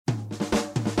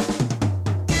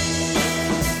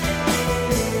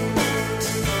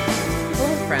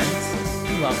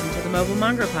Mobile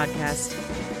Monger podcast.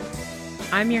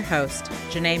 I'm your host,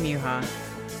 Janae Muha.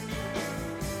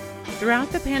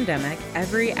 Throughout the pandemic,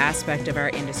 every aspect of our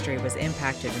industry was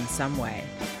impacted in some way.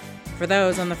 For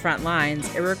those on the front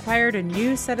lines, it required a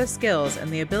new set of skills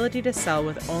and the ability to sell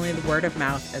with only the word of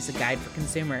mouth as a guide for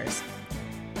consumers.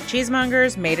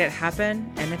 Cheesemongers made it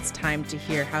happen, and it's time to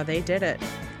hear how they did it.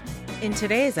 In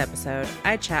today's episode,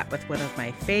 I chat with one of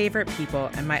my favorite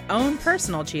people and my own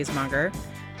personal cheesemonger,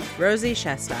 Rosie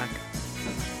Shestock.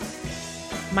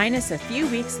 Minus a few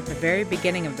weeks at the very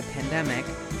beginning of the pandemic,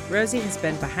 Rosie has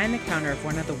been behind the counter of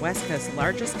one of the West Coast's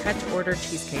largest cut-to-order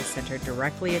cheesecake center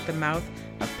directly at the mouth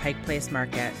of Pike Place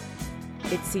Market.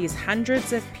 It sees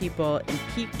hundreds of people in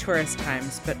peak tourist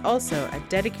times, but also a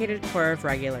dedicated core of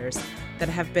regulars that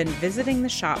have been visiting the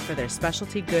shop for their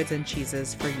specialty goods and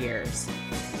cheeses for years.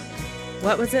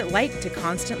 What was it like to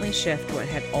constantly shift what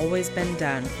had always been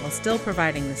done while still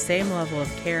providing the same level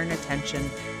of care and attention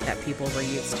that people were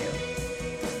used to?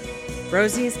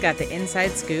 Rosie's got the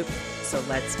inside scoop, so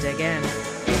let's dig in.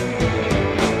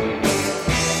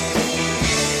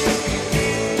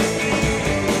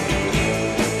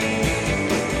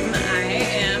 I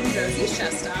am Rosie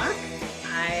Shestock.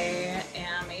 I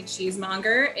am a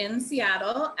cheesemonger in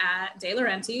Seattle at De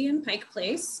Laurenti in Pike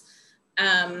Place.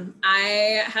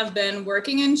 I have been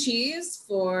working in cheese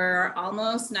for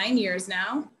almost 9 years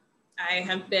now. I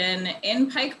have been in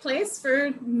Pike Place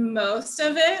for most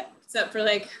of it, except for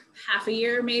like half a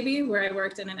year maybe, where I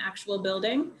worked in an actual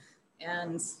building,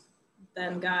 and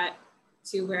then got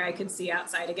to where I could see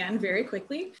outside again very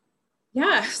quickly.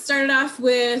 Yeah, started off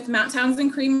with Mount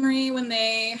Townsend Creamery when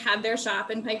they had their shop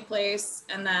in Pike Place,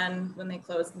 and then when they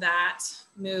closed that,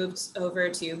 moved over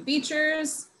to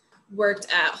Beecher's. Worked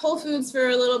at Whole Foods for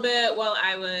a little bit while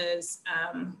I was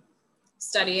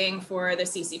studying for the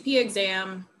CCP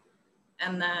exam.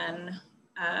 And then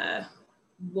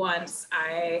once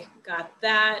I got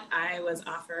that, I was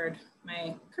offered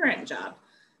my current job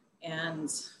and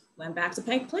went back to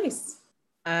Pike Place.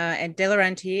 And De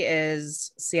Laurenti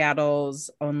is Seattle's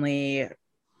only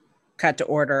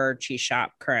cut-to-order cheese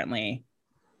shop currently.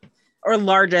 Or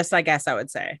largest, I guess I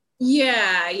would say.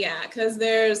 Yeah, because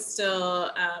there's still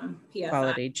PFI.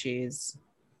 Quality cheese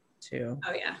too.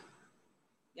 Oh yeah,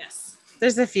 yes.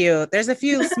 There's a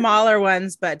few smaller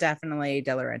ones, but definitely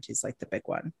De Laurenti's like the big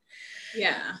one.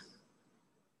 Yeah.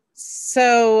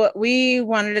 So we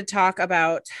wanted to talk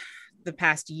about the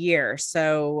past year.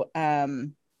 So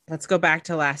let's go back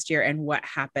to last year and what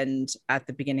happened at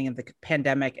the beginning of the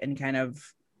pandemic and kind of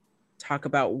talk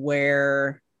about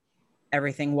where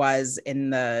everything was in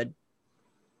the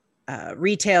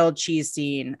retail cheese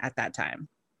scene at that time.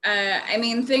 I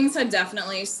mean, things had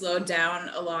definitely slowed down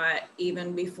a lot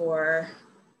even before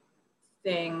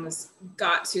things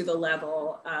got to the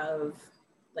level of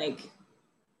like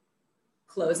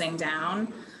closing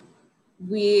down.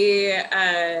 We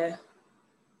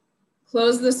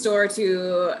closed the store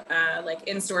to like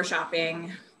in-store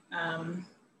shopping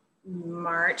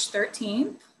March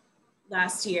 13th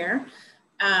last year.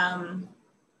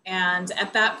 And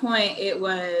at that point, it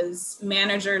was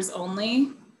managers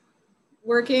only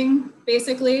working,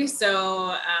 basically.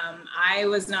 So I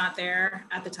was not there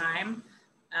at the time.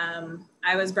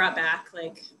 I was brought back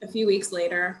like a few weeks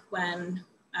later when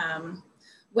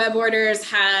web orders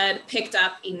had picked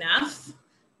up enough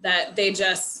that they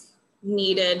just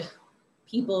needed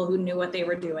people who knew what they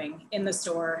were doing in the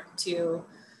store to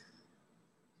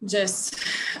just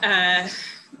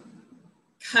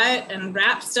cut and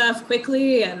wrap stuff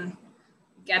quickly and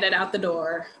get it out the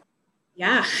door.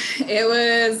 Yeah, it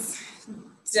was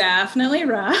definitely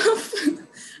rough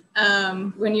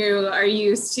when you are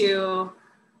used to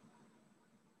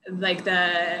like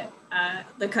the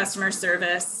customer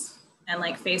service and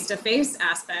like face-to-face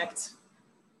aspect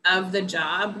of the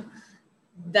job,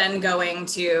 then going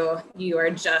to you are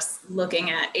just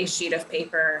looking at a sheet of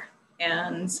paper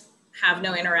and have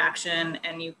no interaction,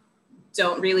 and you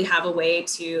don't really have a way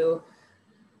to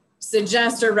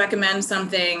suggest or recommend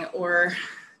something or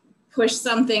push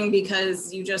something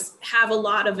because you just have a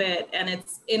lot of it and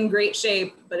it's in great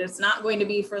shape, but it's not going to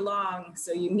be for long.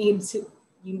 So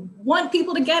you want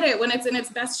people to get it when it's in its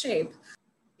best shape.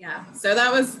 Yeah, so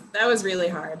that was really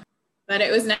hard. But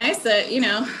it was nice that, you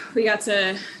know, we got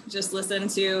to just listen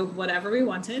to whatever we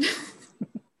wanted.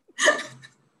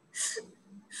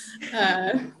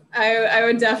 I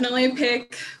would definitely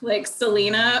pick like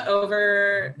Selena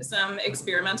over some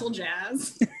experimental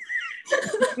jazz.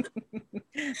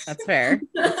 That's fair.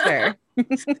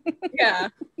 Yeah.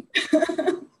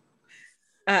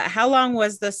 How long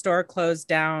was the store closed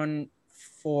down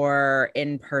for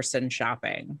in-person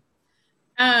shopping?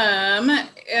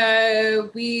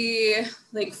 We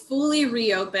like fully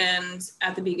reopened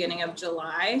at the beginning of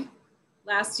July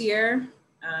last year.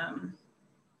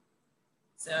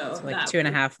 So like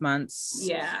 2.5 months.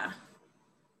 Yeah.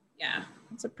 Yeah.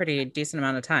 That's a pretty decent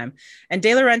amount of time. And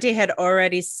De Laurenti had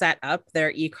already set up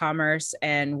their e-commerce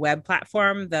and web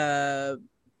platform the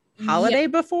holiday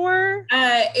before.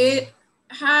 It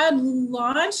had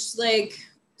launched like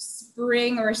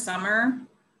spring or summer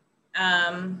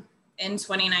in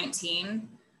 2019,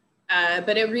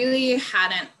 but it really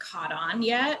hadn't caught on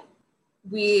yet.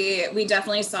 We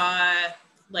definitely saw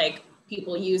like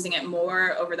people using it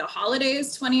more over the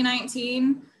holidays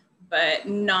 2019, but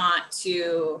not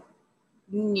to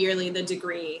nearly the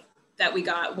degree that we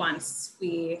got once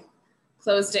we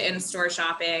closed to in-store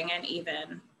shopping and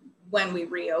even when we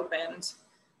reopened.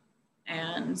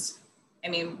 And I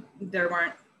mean, there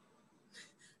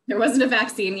wasn't a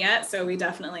vaccine yet, so we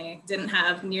definitely didn't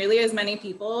have nearly as many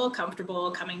people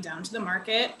comfortable coming down to the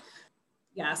market.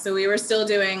 Yeah, so we were still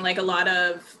doing like a lot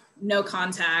of no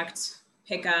contact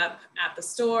pickup at the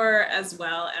store, as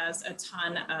well as a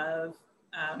ton of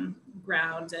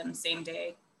ground and same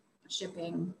day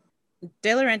shipping.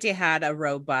 De Laurenti had a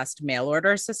robust mail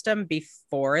order system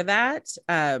before that.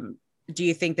 Do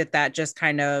you think that just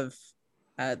kind of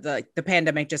the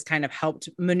pandemic just kind of helped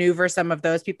maneuver some of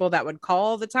those people that would call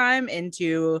all the time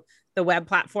into the web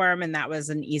platform, and that was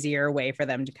an easier way for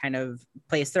them to kind of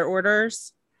place their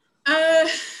orders?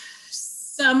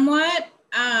 Somewhat,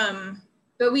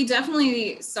 but we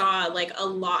definitely saw like a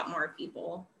lot more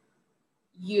people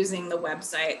using the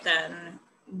website than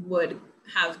would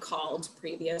have called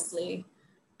previously,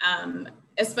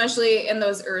 especially in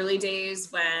those early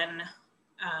days when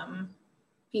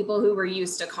people who were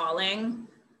used to calling,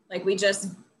 like we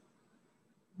just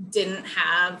didn't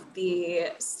have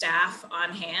the staff on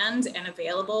hand and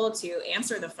available to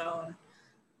answer the phone.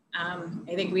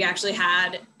 I think we actually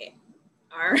had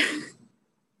our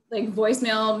like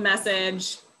voicemail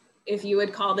message, if you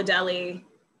would call the deli,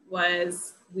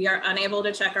 was, "We are unable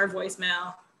to check our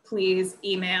voicemail. Please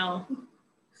email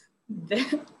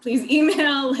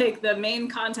like the main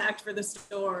contact for the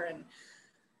store and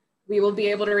we will be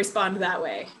able to respond that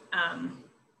way."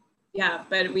 Yeah,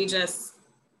 but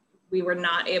we were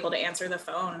not able to answer the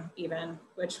phone even,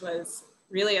 which was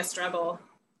really a struggle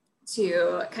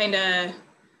to kind of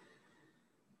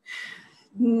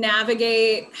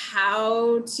navigate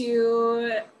how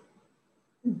to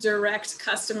direct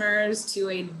customers to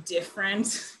a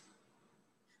different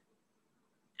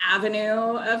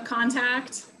avenue of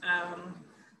contact,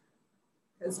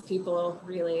 because people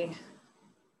really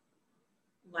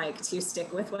like to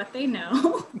stick with what they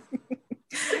know.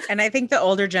 And I think the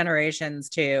older generations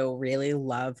too really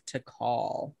love to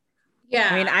call. Yeah.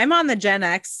 I mean, I'm on the Gen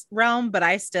X realm, but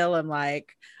I still am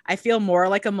like, I feel more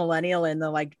like a millennial in the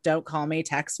like, don't call me,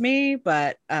 text me.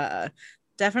 But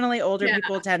definitely older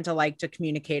people tend to like to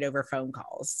communicate over phone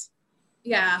calls.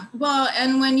 Yeah. Well,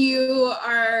 and when you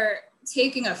are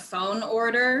taking a phone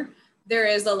order, there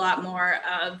is a lot more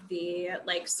of the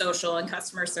like social and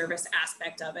customer service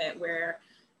aspect of it where,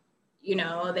 you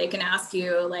know, they can ask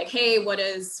you like, "Hey, what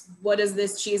does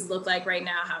this cheese look like right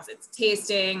now? How's it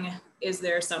tasting? Is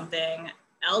there something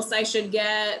else I should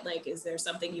get? Like, is there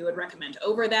something you would recommend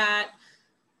over that?"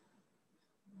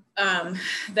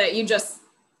 That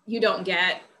you don't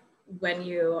get when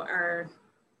you are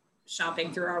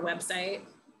shopping through our website,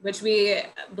 which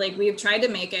we've tried to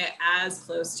make it as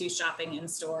close to shopping in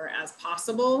store as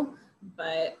possible,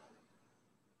 but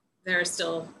there are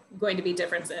still going to be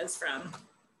differences from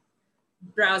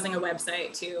browsing a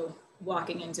website to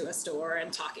walking into a store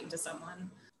and talking to someone.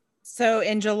 So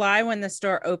in July, when the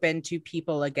store opened to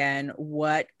people again,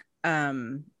 what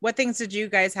things did you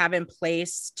guys have in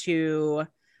place to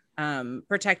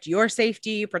protect your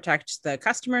safety, protect the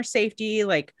customer safety?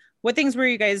 Like, what things were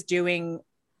you guys doing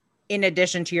in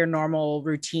addition to your normal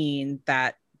routine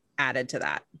that added to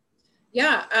that?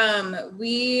 Yeah,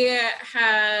 we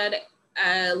had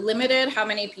limited how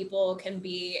many people can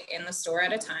be in the store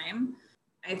at a time.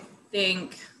 I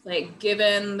think like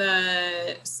given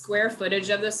the square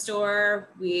footage of the store,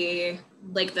 we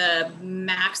like the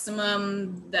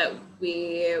maximum that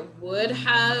we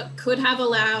could have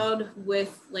allowed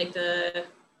with like the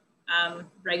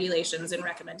regulations and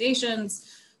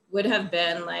recommendations would have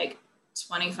been like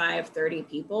 25, 30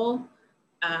 people.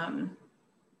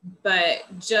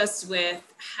 But just with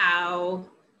how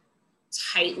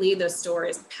tightly the store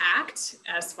is packed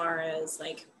as far as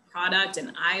like product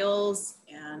and aisles,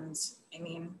 and I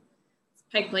mean,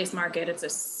 Pike Place Market, it's a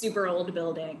super old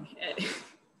building.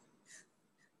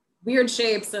 Weird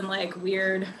shapes and like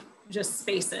weird just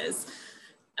spaces.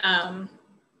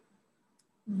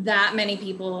 that many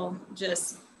people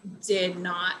just did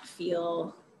not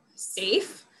feel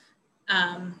safe.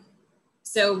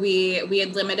 So we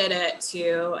had limited it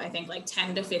to, I think, like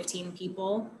 10 to 15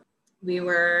 people. We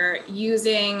were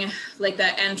using like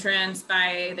the entrance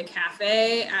by the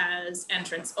cafe as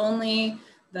entrance only,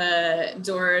 the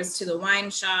doors to the wine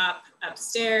shop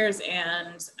upstairs,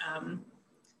 and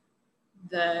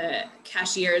the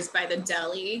cashiers by the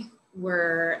deli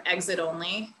were exit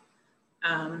only,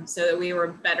 so that we were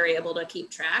better able to keep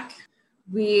track.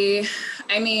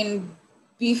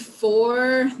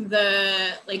 Before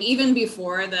even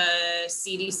before the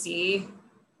CDC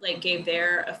like gave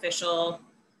their official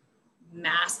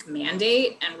mask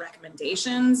mandate and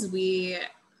recommendations,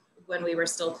 when we were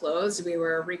still closed, we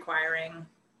were requiring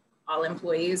all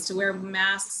employees to wear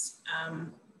masks,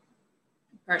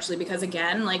 partially because,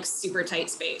 again, like super tight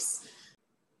space.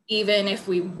 Even if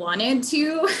we wanted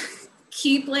to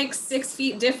keep like 6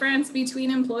 feet difference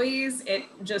between employees, it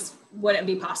just wouldn't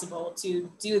be possible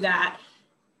to do that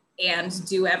and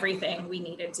do everything we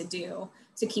needed to do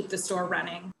to keep the store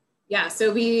running. Yeah,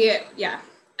 so we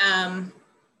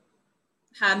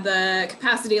had the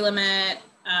capacity limit,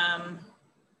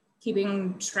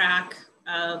 keeping track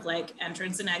of like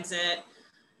entrance and exit,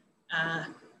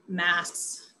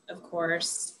 masks, of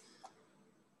course.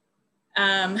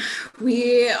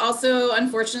 We also,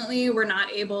 unfortunately, were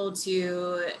not able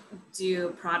to do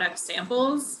product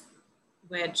samples,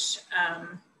 which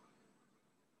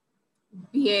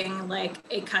being like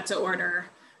a cut to order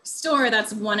store,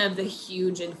 that's one of the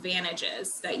huge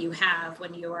advantages that you have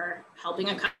when you are helping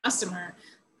a customer,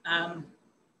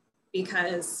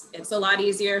 because it's a lot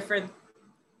easier for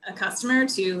a customer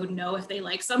to know if they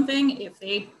like something if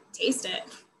they taste it.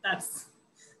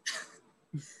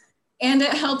 And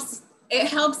it helps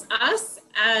us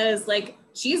as like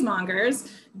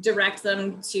cheesemongers direct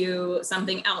them to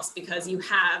something else, because you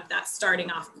have that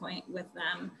starting off point with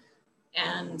them,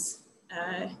 and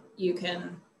you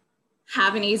can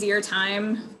have an easier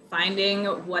time finding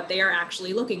what they are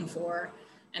actually looking for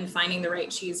and finding the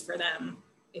right cheese for them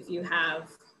if you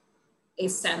have a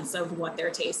sense of what their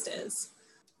taste is.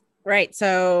 Right.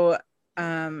 So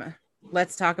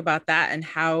let's talk about that. And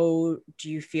how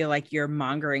do you feel like your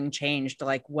mongering changed?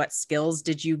 Like, what skills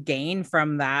did you gain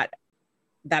from that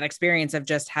experience of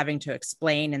just having to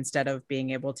explain instead of being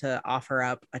able to offer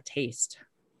up a taste?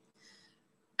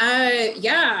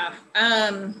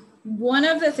 One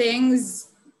of the things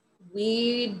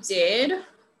we did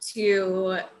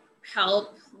to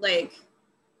help like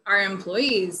our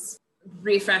employees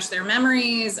refresh their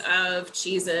memories of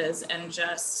cheeses and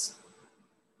just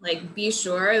like be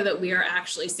sure that we are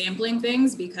actually sampling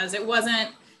things, because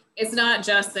it's not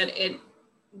just that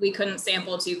we couldn't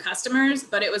sample to customers,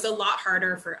 but it was a lot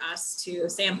harder for us to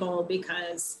sample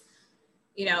because,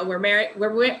 you know, we're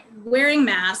wearing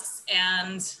masks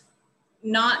and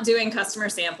not doing customer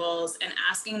samples and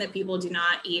asking that people do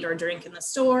not eat or drink in the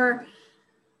store.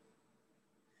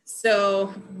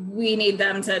 So we need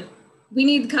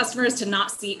customers to not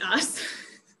see us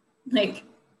like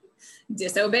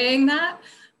disobeying that.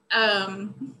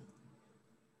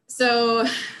 So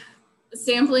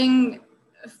sampling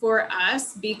for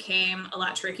us became a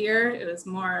lot trickier. It was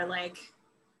more like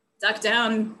duck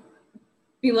down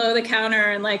below the counter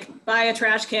and like buy a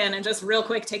trash can and just real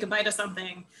quick take a bite of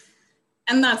something.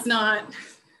 And that's not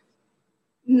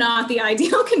the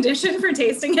ideal condition for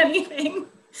tasting anything.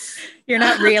 You're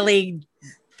not really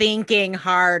thinking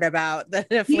hard about the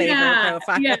flavor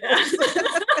profile. Yeah.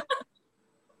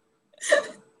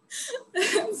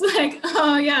 It's like,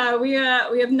 oh yeah,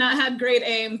 we have not had great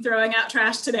aim throwing out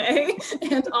trash today,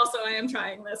 and also I am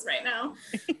trying this right now.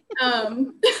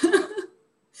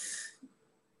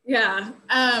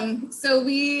 So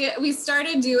we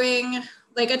started doing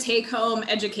like a take-home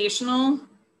educational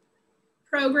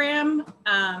program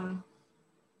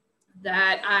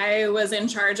that I was in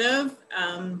charge of,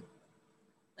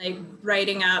 like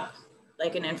writing up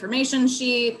like an information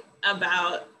sheet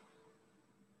about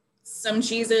some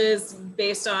cheeses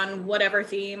based on whatever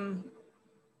theme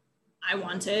I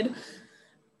wanted,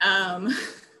 and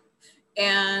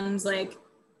like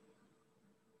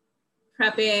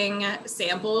prepping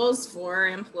samples for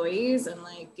employees and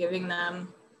like giving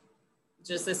them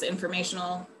just this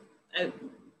informational,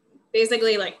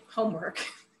 basically like homework,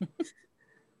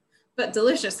 but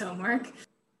delicious homework.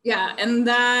 Yeah, and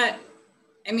that,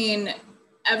 I mean,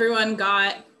 everyone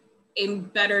got a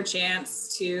better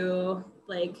chance to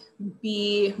like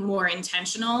be more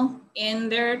intentional in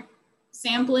their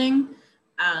sampling.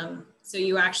 So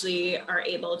you actually are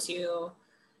able to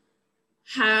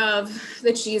have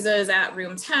the cheeses at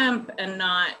room temp and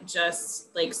not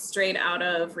just like straight out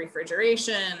of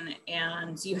refrigeration,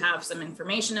 and you have some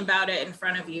information about it in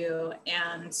front of you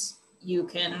and you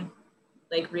can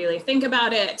like really think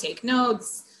about it, take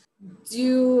notes,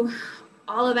 do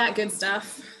all of that good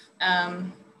stuff,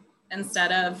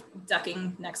 instead of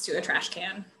ducking next to a trash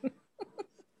can.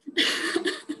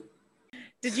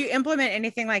 Did you implement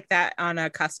anything like that on a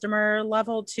customer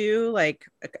level too, like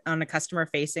on a customer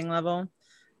facing level? Or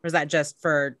was that just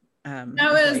for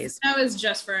employees? That was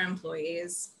just for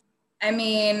employees. I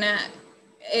mean,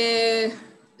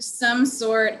 some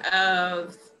sort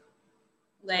of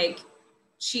like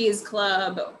cheese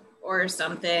club or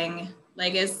something,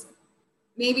 like is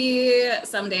maybe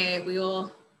someday we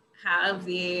will have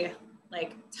the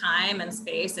like time and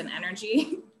space and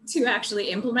energy to actually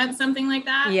implement something like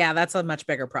that. Yeah, that's a much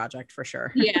bigger project for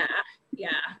sure. Yeah.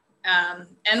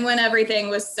 And when everything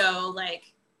was so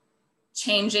like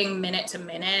changing minute to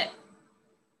minute,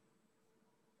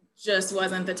 just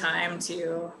wasn't the time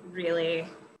to really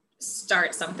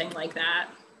start something like that.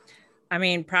 I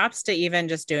mean, props to even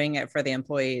just doing it for the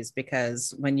employees,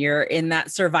 because when you're in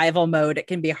that survival mode, it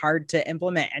can be hard to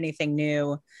implement anything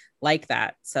new like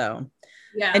that. So,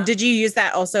 yeah. And did you use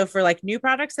that also for like new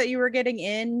products that you were getting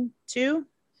in too?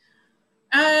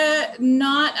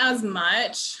 Not as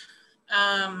much.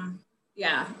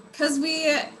 Yeah, because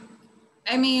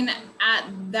I mean, at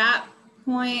that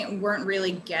point, weren't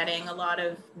really getting a lot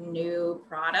of new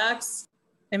products.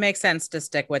 It makes sense to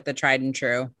stick with the tried and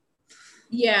true.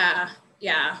 Yeah.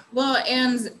 Well,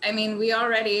 and I mean, we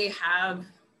already have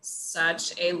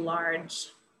such a large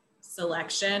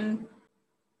selection,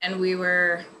 and we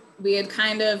had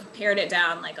kind of pared it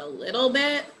down like a little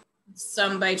bit,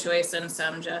 some by choice and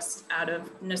some just out of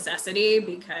necessity,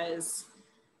 because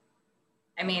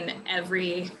I mean,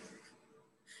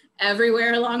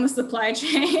 everywhere along the supply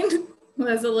chain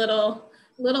was a little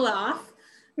off.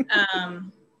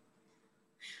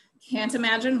 Can't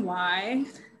imagine why.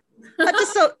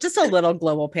 just a little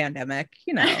global pandemic,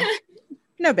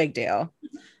 no big deal.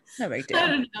 I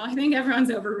don't know. I think everyone's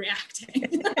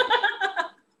overreacting.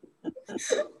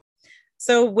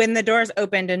 So when the doors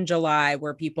opened in July,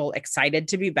 were people excited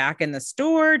to be back in the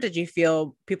store? Did you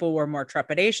feel people were more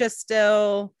trepidatious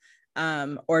still?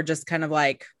 Or just kind of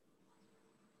like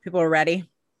people are ready?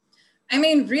 I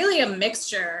mean, really a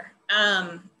mixture.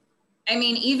 I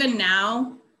mean, even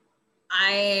now,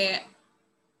 I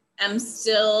am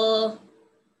still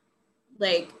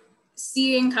like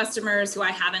seeing customers who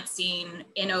I haven't seen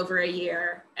in over a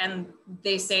year, and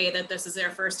they say that this is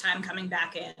their first time coming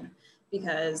back in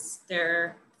because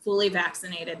they're fully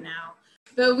vaccinated now.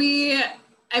 But we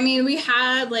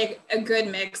had like a good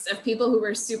mix of people who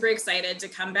were super excited to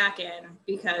come back in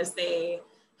because they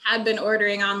had been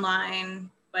ordering online,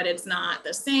 but it's not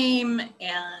the same.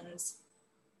 And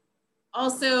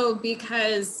also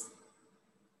because,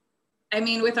 I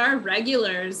mean, with our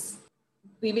regulars,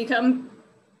 we become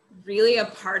really a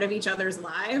part of each other's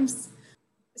lives.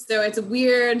 So it's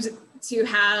weird to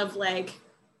have like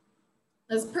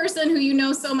this person who you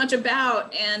know so much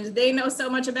about and they know so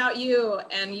much about you,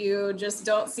 and you just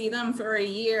don't see them for a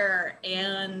year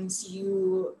and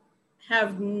you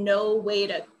have no way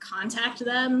to contact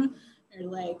them or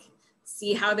like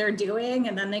see how they're doing.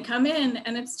 And then they come in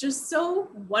and it's just so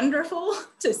wonderful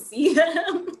to see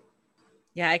them.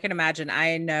 Yeah, I can imagine.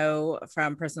 I know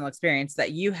from personal experience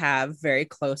that you have very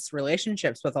close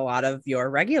relationships with a lot of your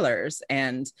regulars,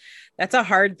 and that's a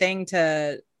hard thing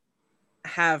to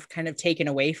have kind of taken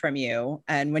away from you.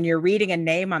 And when you're reading a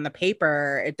name on the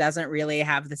paper, it doesn't really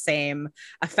have the same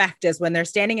effect as when they're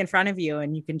standing in front of you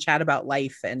and you can chat about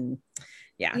life. And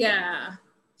yeah.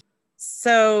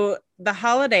 So the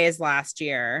holidays last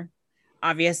year,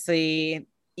 obviously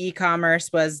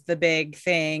e-commerce was the big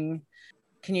thing.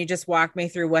 Can you just walk me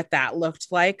through what that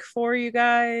looked like for you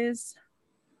guys?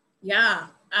 Yeah.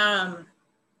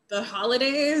 The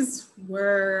holidays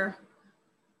were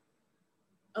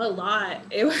a lot.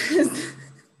 It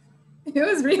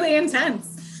was really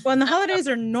intense. Well, and the holidays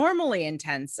are normally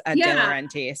intense at De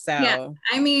Laurenti. So yeah.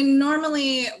 I mean,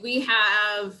 normally we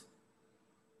have,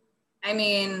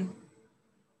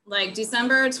 like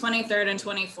December 23rd and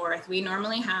 24th, we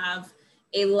normally have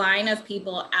a line of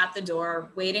people at the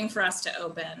door waiting for us to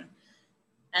open.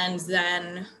 And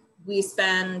then we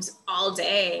spend all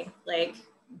day like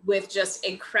with just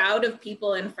a crowd of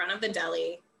people in front of the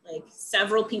deli, like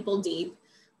several people deep,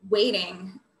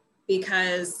 waiting,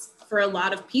 because for a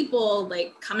lot of people,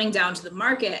 like coming down to the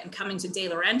market and coming to De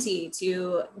Laurenti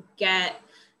to get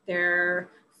their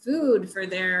food for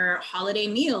their holiday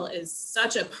meal is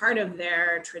such a part of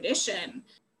their tradition.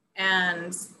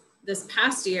 And this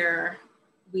past year,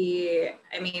 we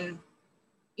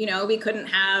couldn't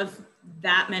have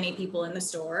that many people in the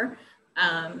store.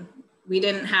 We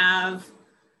didn't have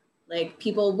like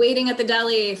people waiting at the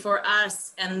deli for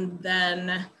us, and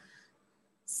then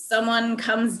someone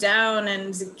comes down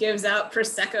and gives out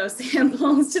Prosecco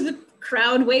samples to the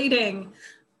crowd waiting,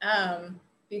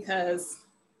 because,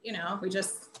 we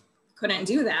just couldn't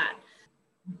do that.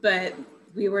 But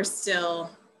we were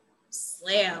still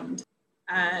slammed.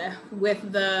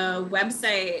 With the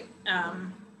website,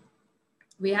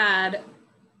 we had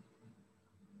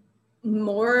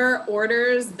more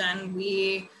orders than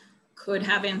we could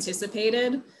have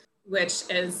anticipated, which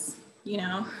is,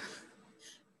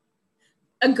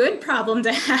 a good problem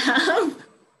to have,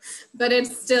 but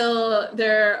it's still,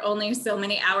 there are only so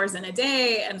many hours in a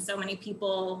day and so many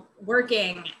people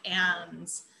working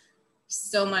and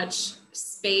so much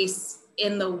space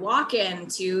in the walk-in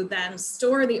to then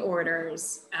store the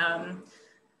orders.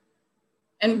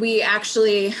 And we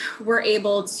actually were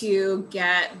able to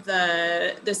get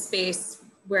the space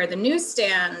where the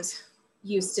newsstand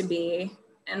used to be,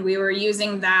 and we were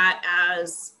using that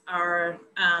as our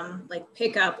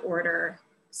pickup order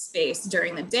space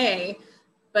during the day.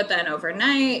 But then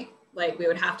overnight, we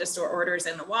would have to store orders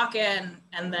in the walk-in,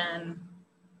 and then,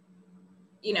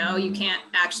 you can't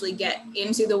actually get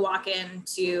into the walk-in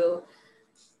to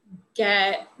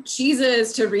get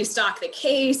cheeses to restock the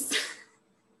case.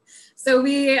 So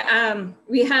we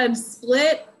had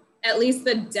split at least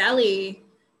the deli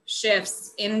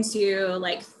shifts into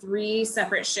 3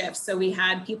 separate shifts. So we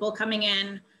had people coming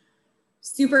in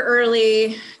super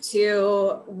early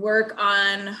to work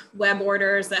on web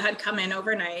orders that had come in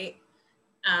overnight,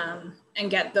 and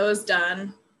get those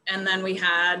done. And then we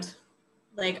had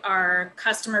our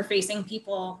customer facing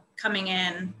people coming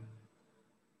in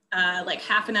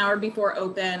half an hour before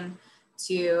open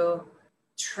to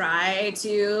try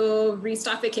to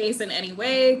restock the case in any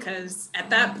way, because at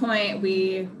that point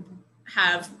we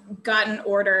have gotten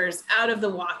orders out of the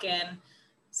walk-in,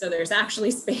 so there's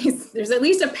actually space. There's at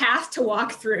least a path to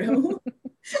walk through.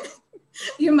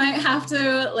 You might have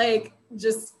to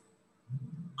just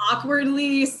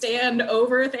awkwardly stand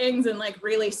over things and really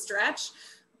really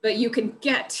but you can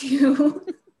get to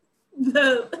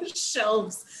the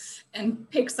shelves and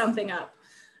pick something up.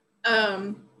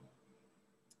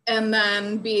 And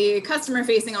then be customer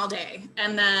facing all day.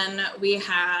 And then we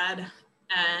had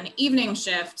an evening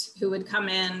shift who would come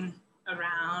in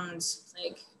around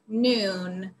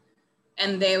noon,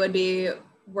 and they would be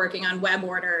working on web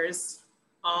orders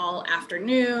all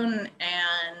afternoon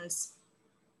and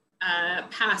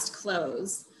past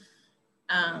close.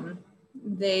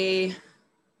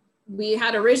 We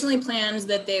had originally planned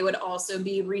that they would also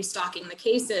be restocking the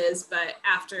cases, but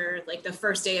after the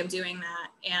first day of doing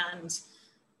that and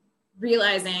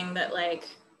realizing that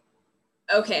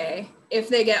okay, if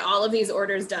they get all of these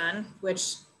orders done,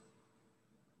 which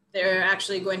they're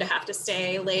actually going to have to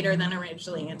stay later than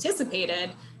originally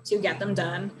anticipated to get them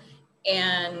done,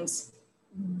 and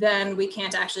then we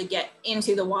can't actually get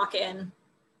into the walk-in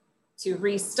to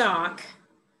restock.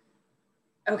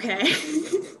 Okay.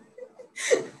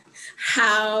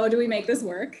 How do we make this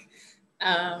work?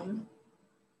 Yeah,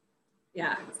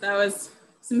 that was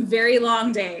some very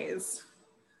long days.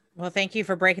 Well, thank you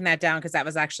for breaking that down, because that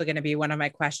was actually going to be one of my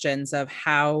questions of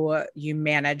how you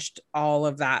managed all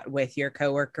of that with your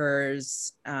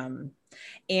coworkers.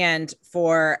 And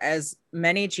for as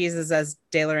many cheeses as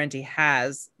De Laurenti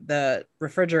has, the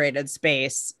refrigerated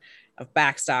space of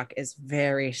backstock is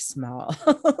very small.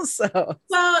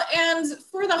 Well, and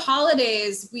for the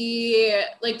holidays, we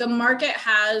the market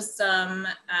has some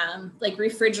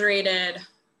refrigerated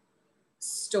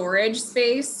storage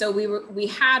space. So we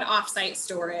had offsite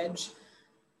storage,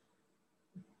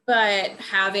 but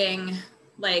having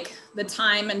the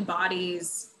time and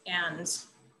bodies and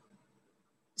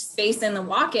space in the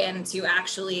walk-in to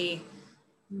actually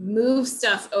move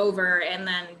stuff over and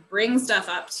then bring stuff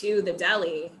up to the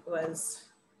deli was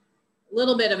a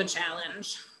little bit of a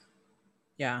challenge.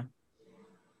 Yeah.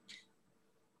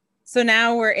 So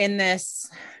now we're in this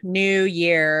new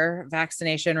year.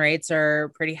 Vaccination rates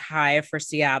are pretty high for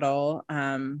Seattle.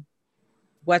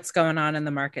 What's going on in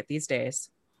the market these days?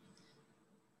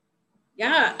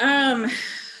 Yeah. I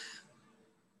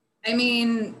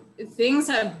mean, things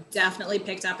have definitely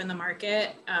picked up in the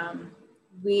market.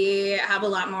 We have a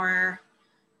lot more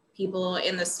people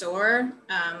in the store.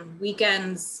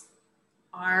 Weekends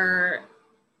are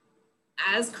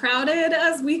as crowded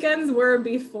as weekends were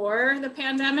before the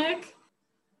pandemic.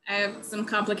 I have some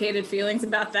complicated feelings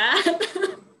about that.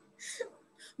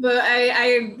 But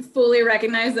I fully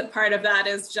recognize that part of that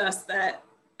is just that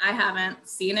I haven't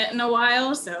seen it in a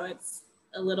while, so it's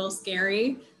a little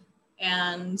scary.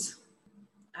 And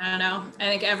I don't know, I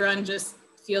think everyone just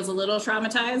feels a little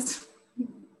traumatized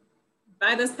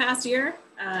by this past year,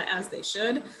 as they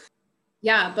should.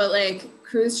 Yeah, but like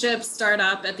cruise ships start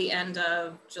up at the end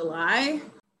of July.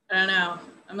 I don't know.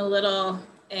 I'm a little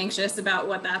anxious about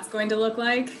what that's going to look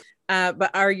like.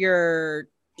 But are your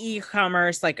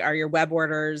e-commerce, like are your web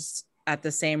orders at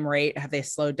the same rate? Have they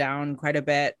slowed down quite a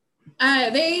bit?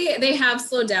 They have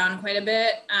slowed down quite a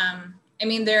bit. I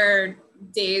mean, there are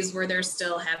days where they're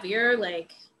still heavier,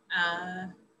 like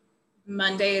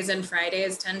Mondays and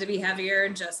Fridays tend to be heavier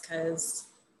just because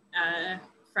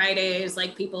Fridays,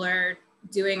 like people are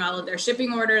doing all of their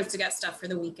shipping orders to get stuff for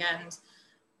the weekend.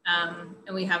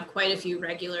 And we have quite a few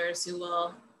regulars who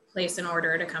will place an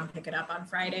order to come pick it up on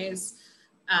Fridays.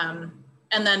 And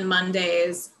then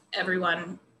Mondays,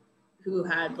 everyone who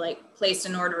had like placed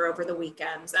an order over the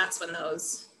weekends, that's when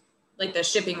those, like the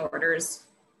shipping orders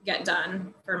get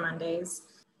done for Mondays.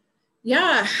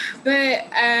 Yeah, but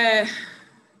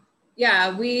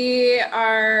yeah,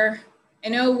 I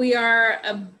know we are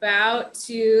about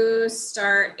to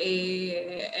start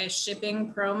a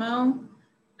shipping promo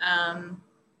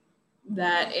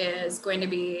that is going to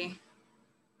be,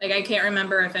 like, I can't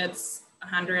remember if it's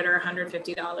 $100 or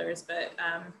 $150, but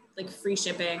like free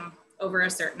shipping over a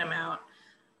certain amount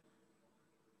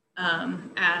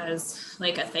as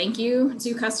like a thank you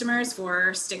to customers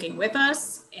for sticking with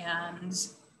us, and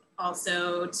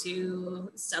also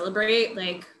to celebrate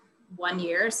like 1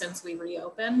 year since we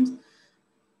reopened.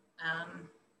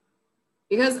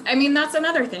 Because I mean, that's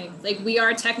another thing. Like, we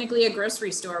are technically a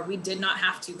grocery store. We did not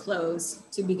have to close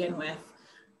to begin with.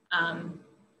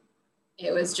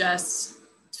 It was just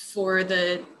for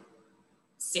the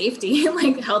safety,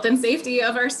 like health and safety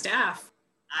of our staff.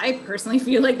 I personally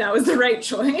feel like that was the right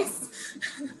choice.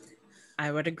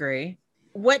 I would agree.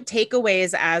 What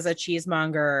takeaways as a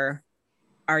cheesemonger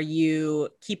are you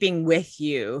keeping with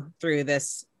you through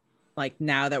this, like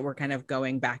now that we're kind of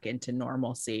going back into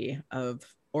normalcy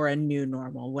or a new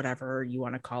normal, whatever you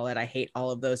want to call it? I hate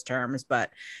all of those terms,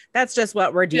 but that's just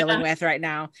what we're dealing with right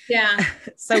now. Yeah.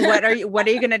 So what are you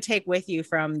going to take with you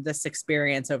from this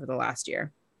experience over the last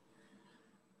year?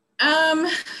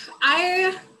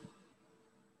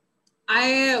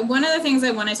 One of the things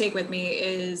I want to take with me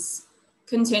is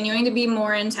continuing to be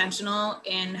more intentional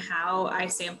in how I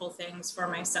sample things for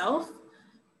myself,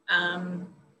 and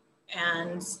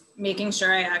making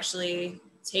sure I actually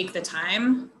take the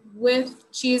time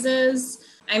with cheeses.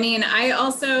 I mean, I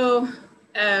also,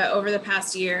 over the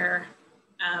past year,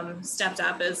 stepped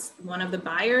up as one of the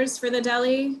buyers for the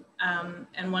deli.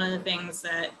 And one of the things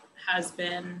that has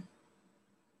been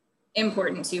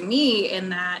important to me in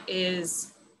that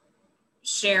is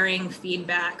sharing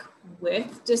feedback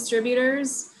with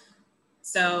distributors.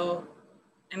 So,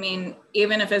 I mean,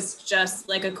 even if it's just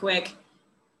like a quick,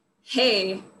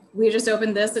 hey, we just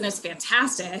opened this and it's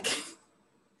fantastic.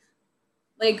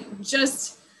 Like,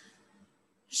 just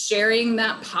sharing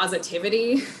that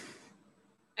positivity,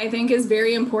 I think, is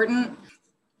very important.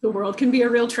 The world can be a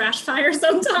real trash fire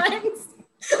sometimes.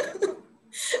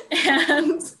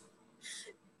 And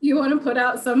you want to put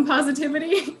out some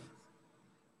positivity.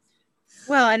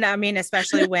 Well, and I mean,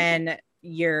 especially when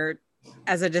you're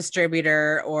as a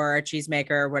distributor or a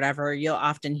cheesemaker or whatever, you'll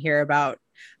often hear about,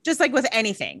 just like with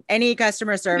anything, any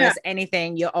customer service,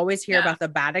 anything, you'll always hear about the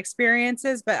bad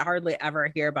experiences, but hardly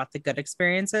ever hear about the good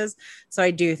experiences. So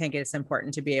I do think it's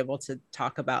important to be able to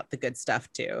talk about the good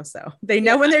stuff too. So they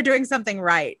know when they're doing something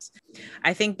right.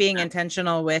 I think being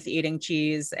intentional with eating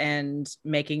cheese and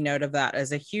making note of that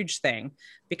is a huge thing,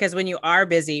 because when you are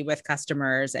busy with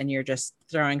customers and you're just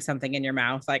throwing something in your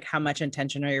mouth, like how much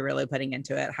intention are you really putting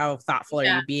into it? How thoughtful are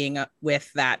you being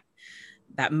with that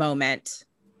moment?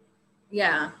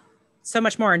 Yeah. So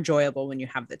much more enjoyable when you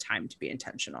have the time to be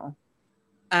intentional.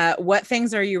 What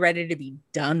things are you ready to be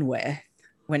done with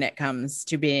when it comes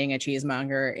to being a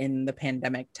cheesemonger in the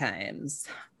pandemic times?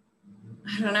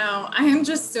 I don't know. I am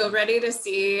just so ready to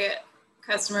see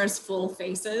customers' full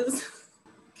faces.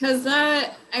 Because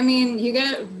that, I mean, you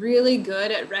get really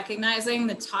good at recognizing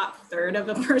the top third of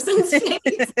a person's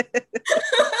face.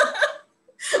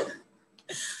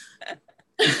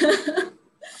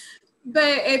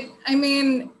 But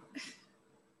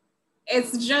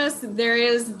it's just, there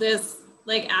is this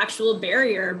like actual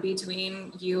barrier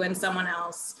between you and someone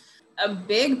else. A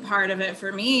big part of it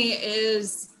for me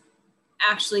is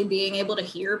actually being able to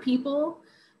hear people,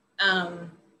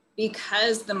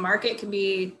 because the market can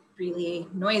be really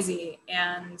noisy.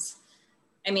 And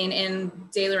I mean, in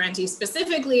De Laurenti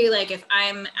specifically, like if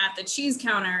I'm at the cheese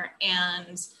counter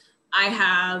and I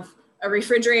have a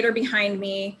refrigerator behind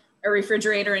me, a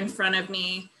refrigerator in front of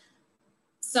me,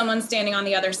 someone standing on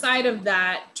the other side of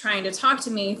that trying to talk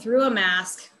to me through a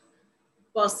mask,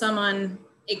 while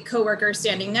a coworker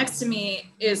standing next to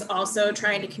me is also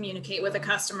trying to communicate with a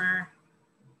customer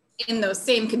in those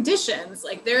same conditions.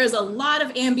 Like, there is a lot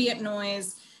of ambient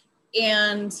noise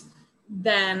and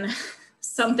then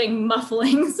something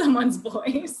muffling someone's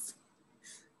voice.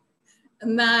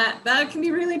 And that can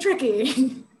be really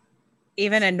tricky.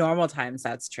 Even in normal times,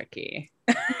 that's tricky.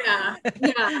 Yeah.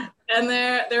 And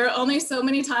there are only so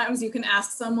many times you can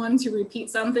ask someone to repeat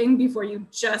something before you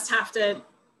just have to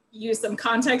use some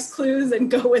context clues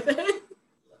and go with it.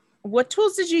 What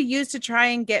tools did you use to try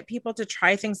and get people to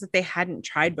try things that they hadn't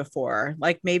tried before?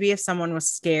 Like, maybe if someone was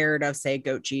scared of, say,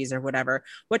 goat cheese or whatever,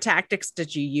 what tactics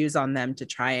did you use on them to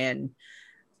try and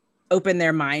open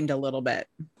their mind a little bit?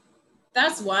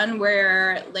 That's one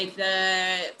where, like,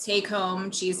 the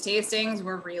take-home cheese tastings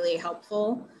were really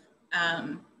helpful,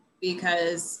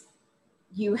 because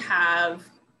you have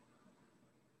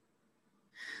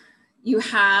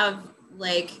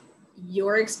like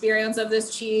your experience of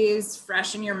this cheese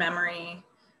fresh in your memory.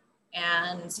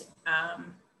 And I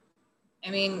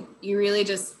mean, you really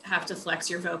just have to flex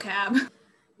your vocab.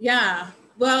 Yeah.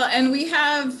 Well, and we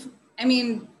have,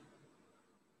 new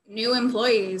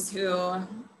employees who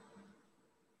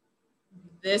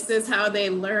this is how they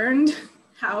learned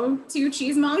how to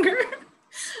cheesemonger.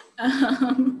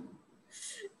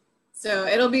 So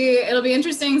it'll be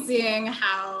interesting seeing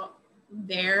how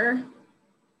their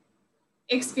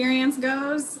experience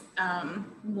goes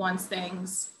once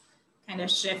things kind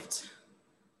of shift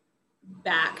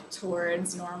back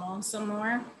towards normal some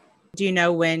more. Do you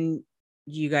know when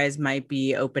you guys might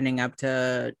be opening up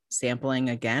to sampling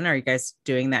again? Are you guys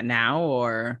doing that now,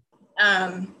 or?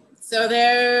 So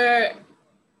there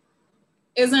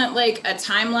isn't like a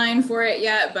timeline for it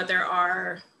yet, but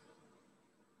there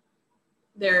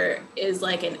is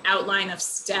like an outline of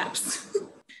steps.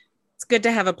 It's good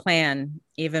to have a plan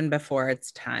even before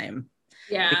it's time.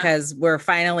 Yeah. Because we're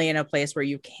finally in a place where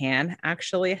you can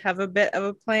actually have a bit of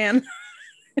a plan.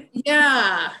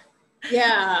 Yeah.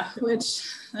 Which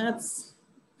that's,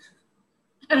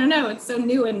 I don't know. It's so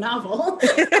new and novel.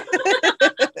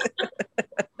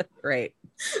 Right.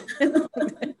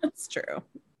 It's true.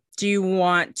 Do you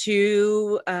want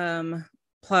to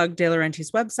plug De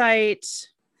Laurenti's website?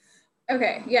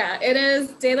 Okay. Yeah, it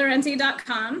is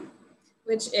delaurenti.com,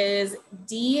 which is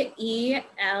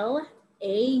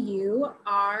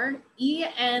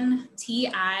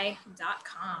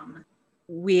DELAURENTI.com.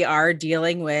 We are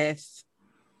dealing with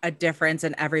a difference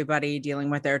in everybody dealing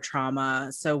with their trauma.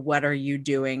 So what are you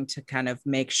doing to kind of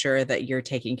make sure that you're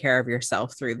taking care of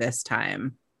yourself through this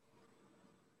time?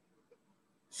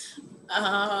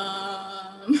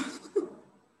 I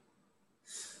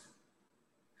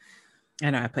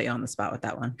know I put you on the spot with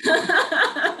that one.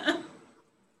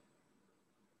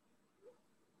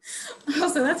 Oh,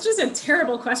 so that's just a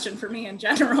terrible question for me in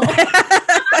general.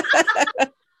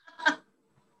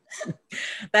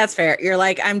 That's fair. You're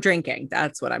like, I'm drinking.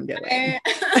 That's what I'm doing.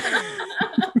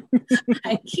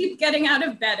 I keep getting out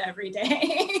of bed every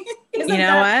day. You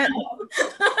know what?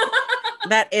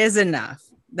 That is enough.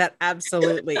 That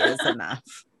absolutely is enough.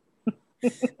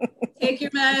 Take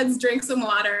your meds, drink some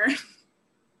water.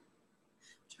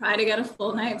 Try to get a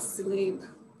full night's sleep.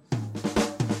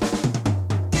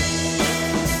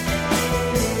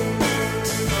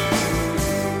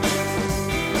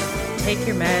 Take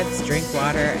your meds, drink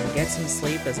water, and get some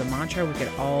sleep is a mantra we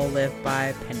could all live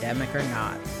by, pandemic or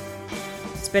not.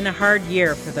 It's been a hard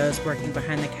year for those working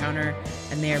behind the counter,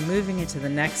 and they are moving into the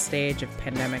next stage of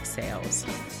pandemic sales.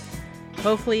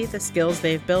 Hopefully, the skills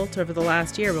they've built over the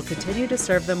last year will continue to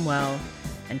serve them well,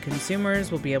 and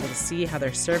consumers will be able to see how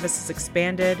their service has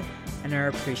expanded and are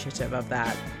appreciative of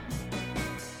that.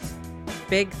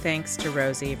 Big thanks to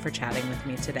Rosie for chatting with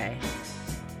me today.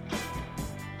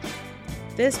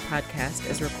 This podcast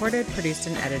is recorded, produced,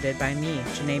 and edited by me,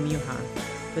 Janae Muha,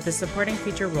 with a supporting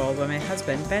feature role by my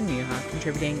husband, Ben Muha,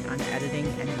 contributing on editing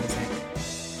and music.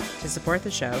 To support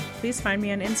the show, please find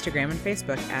me on Instagram and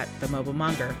Facebook at The Mobile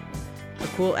Monger. For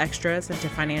cool extras and to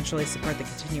financially support the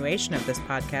continuation of this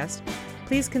podcast,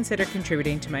 please consider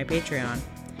contributing to my Patreon.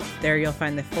 There you'll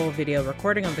find the full video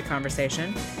recording of the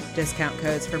conversation, discount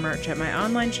codes for merch at my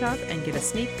online shop, and get a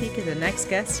sneak peek at the next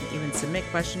guest and even submit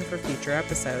questions for future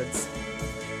episodes.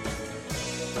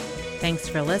 Thanks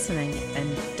for listening,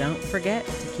 and don't forget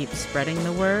to keep spreading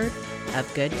the word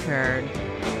of good curd.